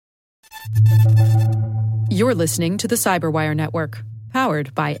You're listening to the Cyberwire Network,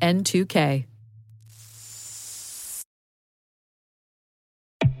 powered by N2K.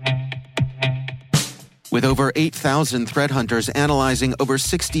 With over 8,000 threat hunters analyzing over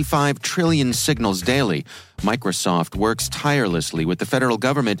 65 trillion signals daily, Microsoft works tirelessly with the federal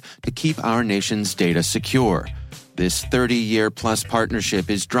government to keep our nation's data secure. This 30-year-plus partnership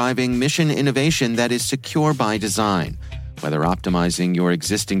is driving mission innovation that is secure by design. Whether optimizing your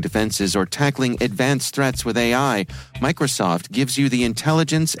existing defenses or tackling advanced threats with AI, Microsoft gives you the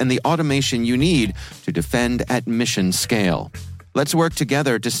intelligence and the automation you need to defend at mission scale. Let's work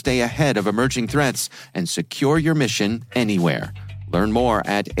together to stay ahead of emerging threats and secure your mission anywhere. Learn more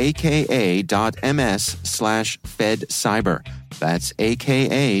at aka.ms/fedcyber. That's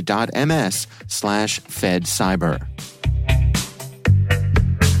aka.ms/fedcyber.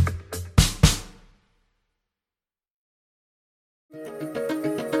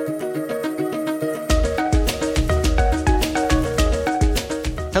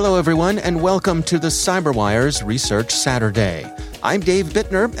 Hello, everyone, and welcome to the Cyberwire's Research Saturday. I'm Dave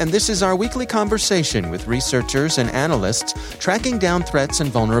Bittner, and this is our weekly conversation with researchers and analysts tracking down threats and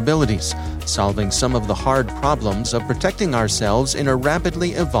vulnerabilities, solving some of the hard problems of protecting ourselves in a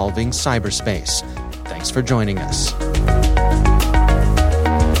rapidly evolving cyberspace. Thanks for joining us.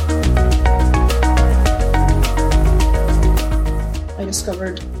 I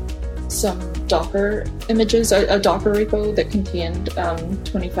discovered some Docker images, a Docker repo that contained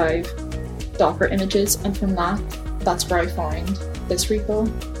 25 Docker images, and from that's where I found this repo.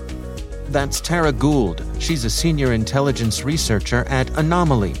 That's Tara Gould. She's a senior intelligence researcher at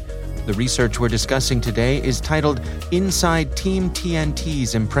Anomaly. The research we're discussing today is titled Inside Team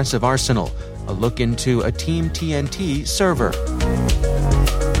TNT's Impressive Arsenal, a look into a Team TNT server.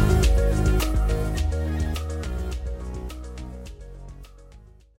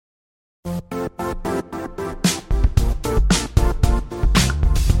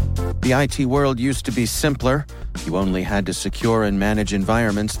 The IT world used to be simpler. You only had to secure and manage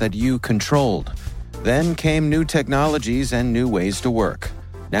environments that you controlled. Then came new technologies and new ways to work.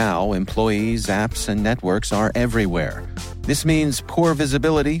 Now, employees, apps, and networks are everywhere. This means poor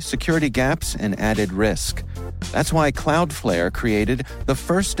visibility, security gaps, and added risk. That's why Cloudflare created the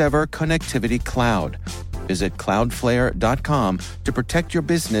first-ever connectivity cloud. Visit cloudflare.com to protect your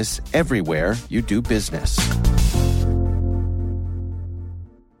business everywhere you do business.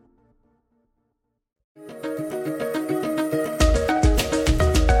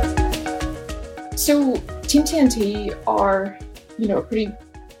 So Team TNT are, a pretty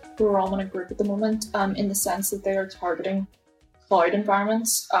prominent group at the moment, in the sense that they are targeting cloud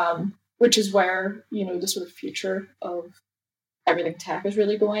environments, which is where, the sort of future of everything tech is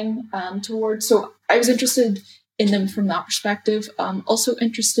really going towards. So I was interested in them from that perspective. Also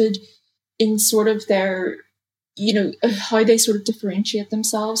interested in sort of their, how they sort of differentiate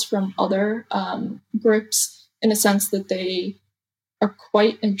themselves from other groups, in a sense that they are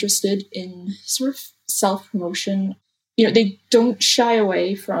quite interested in sort of self-promotion. They don't shy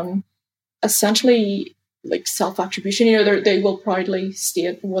away from essentially like self-attribution. They will proudly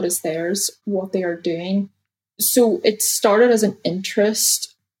state what is theirs, what they are doing. So it started as an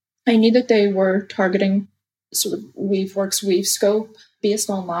interest. I knew that they were targeting sort of Weaveworks, Weavescope. Based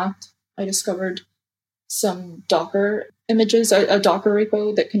on that, I discovered some Docker images, a Docker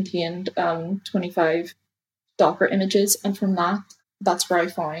repo that contained 25 Docker images, and from that's where I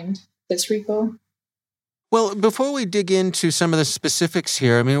found this repo. Well, before we dig into some of the specifics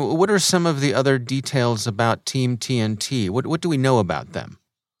here, what are some of the other details about Team TNT? What do we know about them?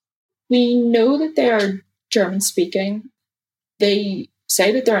 We know that they are German-speaking. They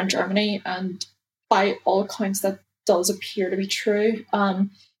say that they're in Germany, and by all accounts, that does appear to be true. They're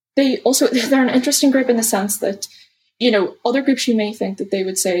an interesting group in the sense that, other groups you may think that they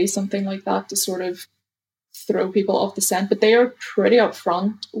would say something like that to sort of throw people off the scent, but they are pretty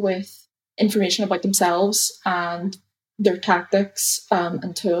upfront with information about themselves and their tactics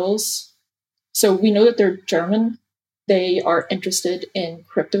and tools. So we know that they're German. They are interested in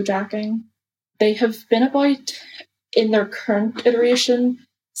cryptojacking. They have been about, in their current iteration,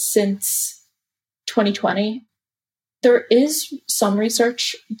 since 2020. There is some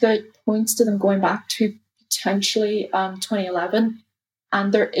research that points to them going back to potentially 2011,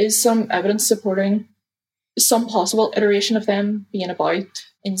 and there is some evidence supporting some possible iteration of them being about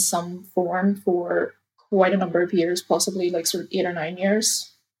in some form for quite a number of years, possibly like sort of 8 or 9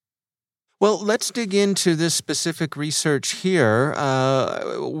 years. Well, let's dig into this specific research here.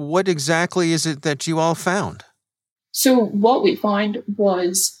 What exactly is it that you all found? So what we found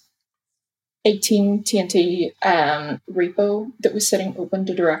was a Team TNT repo that was sitting open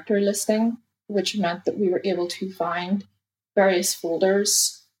to directory listing, which meant that we were able to find various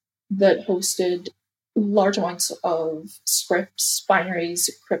folders that hosted large amounts of scripts, binaries,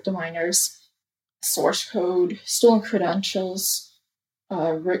 crypto miners, source code, stolen credentials,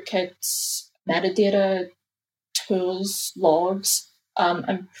 rootkits, metadata, tools, logs,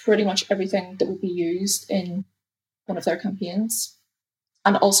 and pretty much everything that would be used in one of their campaigns,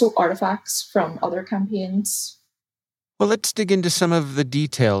 and also artifacts from other campaigns. Well, let's dig into some of the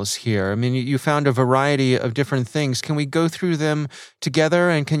details here. I mean, you found a variety of different things. Can we go through them together,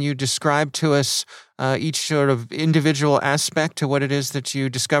 and can you describe to us each sort of individual aspect to what it is that you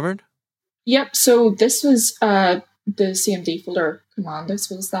discovered? Yep. So this was the CMD folder command, I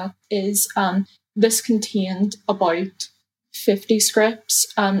suppose that is. This contained about 50 scripts.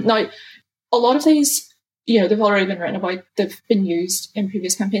 Now, a lot of these, they've already been written about, they've been used in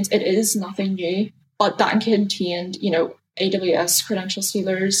previous campaigns. It is nothing new, but that contained, AWS credential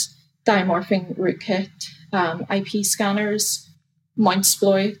stealers, dimorphing rootkit, IP scanners,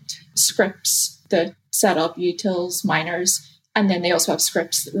 Mountsploit, scripts that set up utils, miners, and then they also have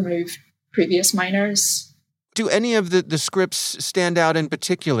scripts that remove previous miners. Do any of the scripts stand out in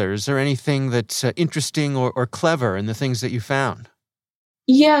particular? Is there anything that's interesting or clever in the things that you found?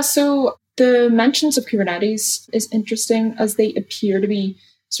 Yeah, so the mentions of Kubernetes is interesting, as they appear to be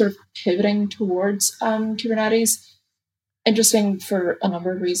sort of pivoting towards Kubernetes. Interesting for a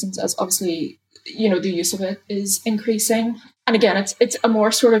number of reasons, as obviously, the use of it is increasing. And again, it's a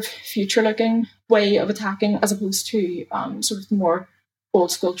more sort of future-looking way of attacking, as opposed to sort of more old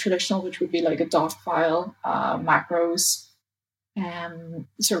school traditional, which would be like a doc file, macros,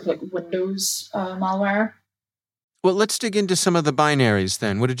 sort of like Windows malware. Well, let's dig into some of the binaries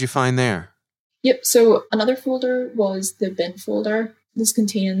then. What did you find there? Yep. So another folder was the bin folder. This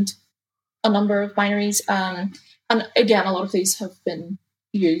contained a number of binaries. And again, a lot of these have been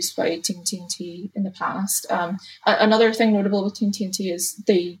used by Team TNT in the past. Another thing notable with Team TNT is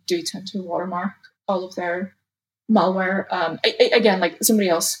they do tend to watermark all of their malware. Again, like somebody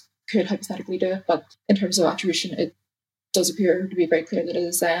else could hypothetically do it, but in terms of attribution, it does appear to be very clear that it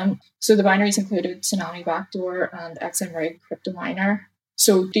is them. So the binaries included Tsunami Backdoor and XMRig Crypto Miner.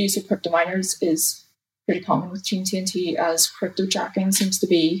 So the use of crypto miners is pretty common with Team TNT, as crypto jacking seems to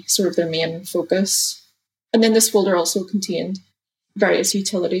be sort of their main focus. And then this folder also contained various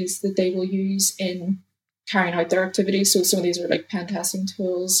utilities that they will use in carrying out their activities. So some of these are like pen testing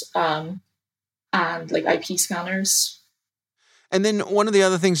tools, and like IP scanners. And then one of the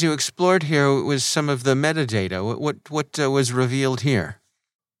other things you explored here was some of the metadata. What was revealed here?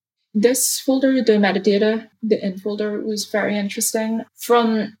 This folder, the metadata, the in folder, was very interesting.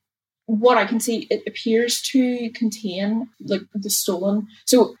 From what I can see, it appears to contain like the stolen.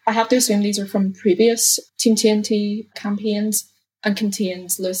 So I have to assume these are from previous Team TNT campaigns, and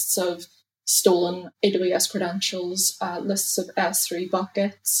contains lists of stolen AWS credentials, lists of S3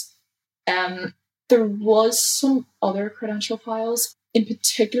 buckets. There was some other credential files. In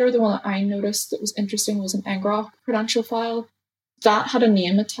particular, the one that I noticed that was interesting was an ngrok credential file. That had a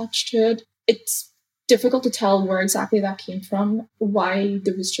name attached to it. It's difficult to tell where exactly that came from, why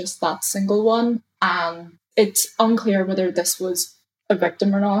there was just that single one, and it's unclear whether this was a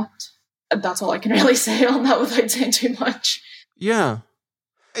victim or not. That's all I can really say on that without saying too much. Yeah.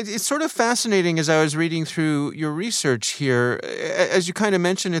 It's sort of fascinating as I was reading through your research here, as you kind of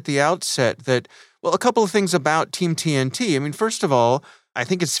mentioned at the outset, that, well, a couple of things about Team TNT. I mean, first of all, I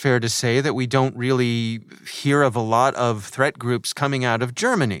think it's fair to say that we don't really hear of a lot of threat groups coming out of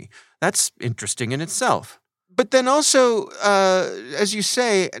Germany. That's interesting in itself. But then also, as you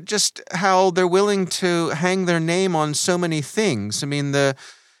say, just how they're willing to hang their name on so many things. I mean, the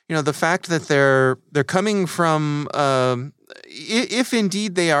fact that they're coming from, if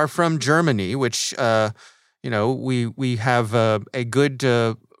indeed they are from Germany, which we have a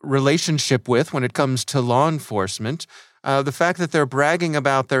good relationship with when it comes to law enforcement. The fact that they're bragging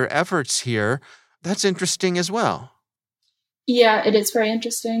about their efforts here, that's interesting as well. Yeah, it is very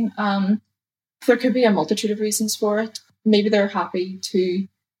interesting. There could be a multitude of reasons for it. Maybe they're happy to,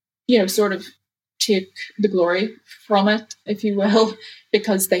 sort of take the glory from it, if you will,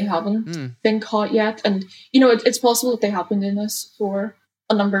 because they haven't been caught yet. And, it's possible that they have been doing this for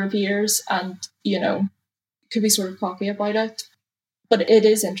a number of years and, could be sort of cocky about it. But it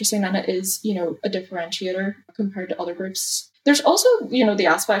is interesting, and it is, a differentiator compared to other groups. There's also, the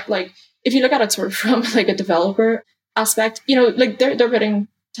aspect, like, if you look at it sort of from like a developer aspect, like they're putting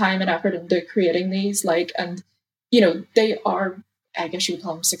time and effort into creating these, like, and, they are, I guess you would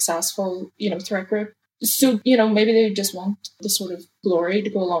call them successful, threat group. So, maybe they just want the sort of glory to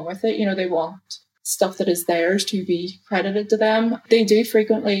go along with it. They want stuff that is theirs to be credited to them. They do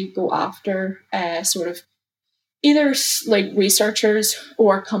frequently go after sort of either like researchers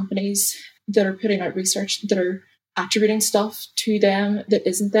or companies that are putting out research that are attributing stuff to them that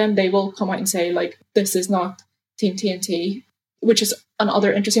isn't them. They will come out and say, like, this is not Team TNT, which is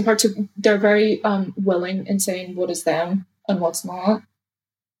another interesting part. So they're very willing in saying what is them and what's not.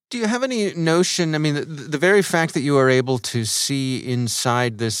 Do you have any notion, the very fact that you are able to see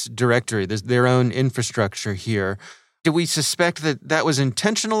inside this directory, their own infrastructure here, do we suspect that that was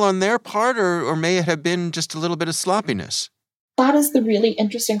intentional on their part, or may it have been just a little bit of sloppiness? That is the really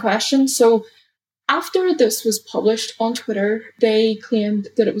interesting question. So after this was published on Twitter, they claimed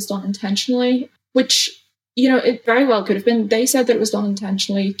that it was done intentionally, which, it very well could have been. They said that it was done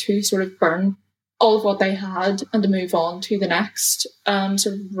intentionally to sort of burn all of what they had and to move on to the next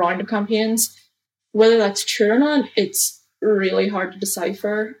sort of round of campaigns. Whether that's true or not, it's really hard to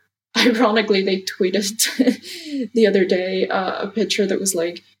decipher. Ironically, they tweeted the other day a picture that was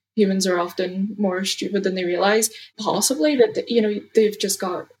like, humans are often more stupid than they realize. Possibly that, they've just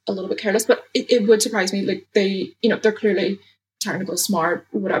got a little bit careless, but it would surprise me. Like they're clearly technical, smart,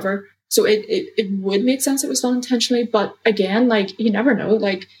 whatever. So it would make sense it was done intentionally. But again, like, you never know.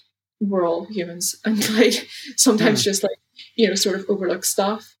 Like, we're all humans and like sometimes just like, sort of overlook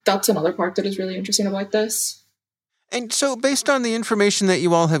stuff. That's another part that is really interesting about this. And so based on the information that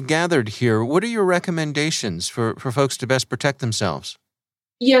you all have gathered here, what are your recommendations for folks to best protect themselves?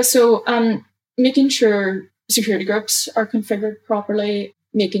 Yeah, so making sure security groups are configured properly,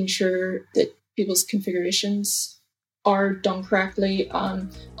 making sure that people's configurations are done correctly. A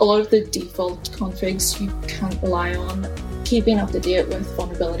lot of the default configs you can't rely on. Keeping up to date with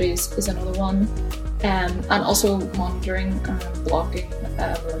vulnerabilities is another one. And also monitoring and blocking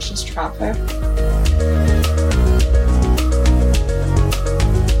malicious traffic.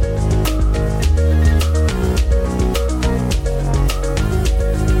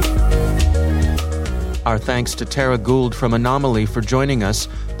 Our thanks to Tara Gould from Anomaly for joining us.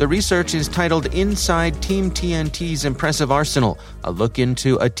 The research is titled Inside Team TNT's Impressive Arsenal, a look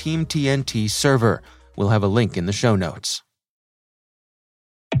into a Team TNT server. We'll have a link in the show notes.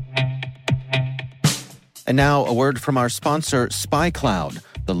 And now a word from our sponsor, SpyCloud,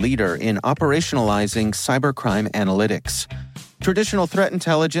 the leader in operationalizing cybercrime analytics. Traditional threat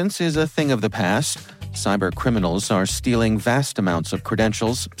intelligence is a thing of the past. Cyber criminals are stealing vast amounts of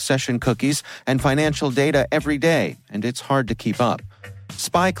credentials, session cookies, and financial data every day, and it's hard to keep up.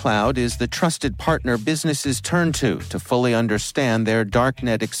 SpyCloud is the trusted partner businesses turn to fully understand their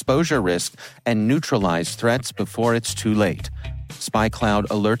darknet exposure risk and neutralize threats before it's too late. SpyCloud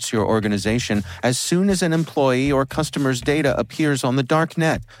alerts your organization as soon as an employee or customer's data appears on the dark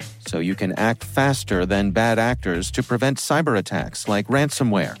net, so you can act faster than bad actors to prevent cyber attacks like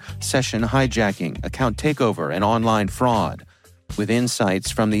ransomware, session hijacking, account takeover, and online fraud. With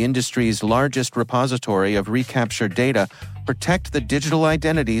insights from the industry's largest repository of recaptured data, protect the digital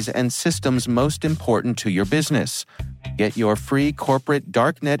identities and systems most important to your business. Get your free corporate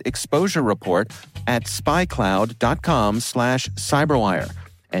darknet exposure report at spycloud.com/cyberwire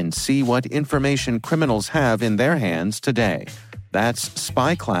and see what information criminals have in their hands today. That's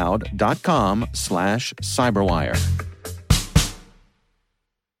spycloud.com/cyberwire.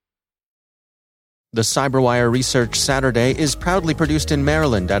 The CyberWire Research Saturday is proudly produced in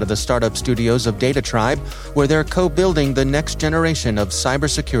Maryland out of the startup studios of Data Tribe, where they're co-building the next generation of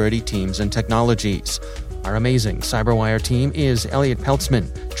cybersecurity teams and technologies. Our amazing CyberWire team is Elliot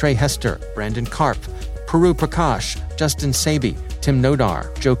Peltzman, Trey Hester, Brandon Karp, Puru Prakash, Justin Sabi, Tim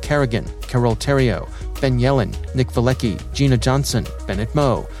Nodar, Joe Kerrigan, Carol Terrio, Ben Yellen, Nick Valecki, Gina Johnson, Bennett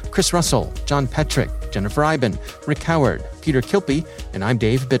Moe, Chris Russell, John Petrick, Jennifer Iben, Rick Howard, Peter Kilpie, and I'm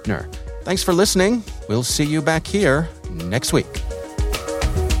Dave Bittner. Thanks for listening. We'll see you back here next week.